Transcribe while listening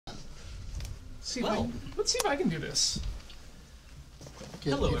Let's see if I can do this.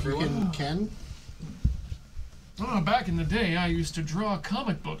 Hello, everyone. Ken? Oh, back in the day, I used to draw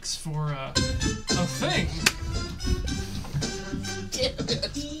comic books for a thing.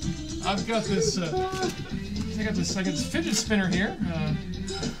 I've got this. I got this fidget spinner here.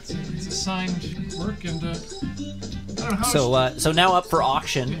 It's a signed work, and I don't know how. So now up for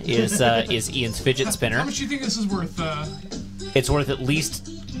auction is Ian's fidget spinner. How much do you think this is worth? It's worth at least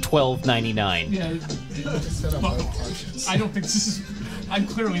 $12.99. Yeah. I don't think this is. I'm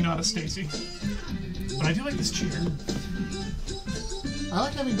clearly not a Stacy, but I do like this chair. I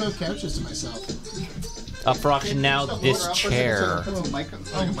like having both couches to myself. Up for auction now, this chair.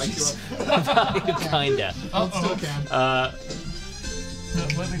 Kinda.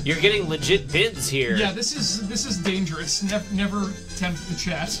 You're getting legit bids here. Yeah, this is dangerous. Never tempt the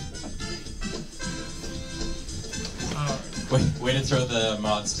chat. Way to throw the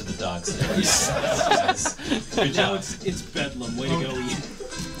mods to the dogs. Good now job. it's bedlam. Way to go, Ian.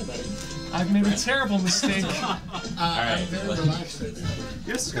 I've made a terrible mistake. Alright.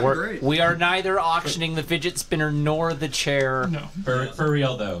 Yes, great. We are neither auctioning the fidget spinner nor the chair. No. For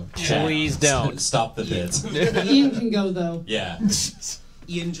real though. Please don't. Stop the bids. Ian can go though. Yeah.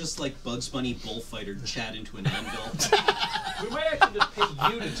 Ian just like Bugs Bunny bullfighter chat into an anvil. We might actually just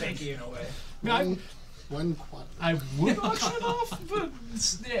pay you to take Ian away. I would auction it off, but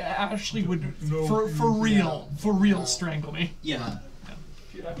Ashley would for real strangle me. Yeah.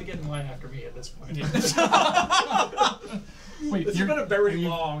 You'd have to get in line after me at this point. Yeah. Wait, it's been a very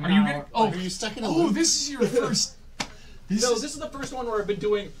long. Are you getting? Oh, are you stuck in a loop? This is your first. This is the first one where I've been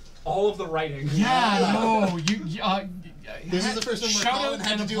doing all of the writing. Yeah, no, this is the first one where Colin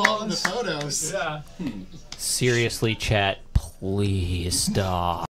had to do all of the photos. Yeah. Seriously, chat, please stop.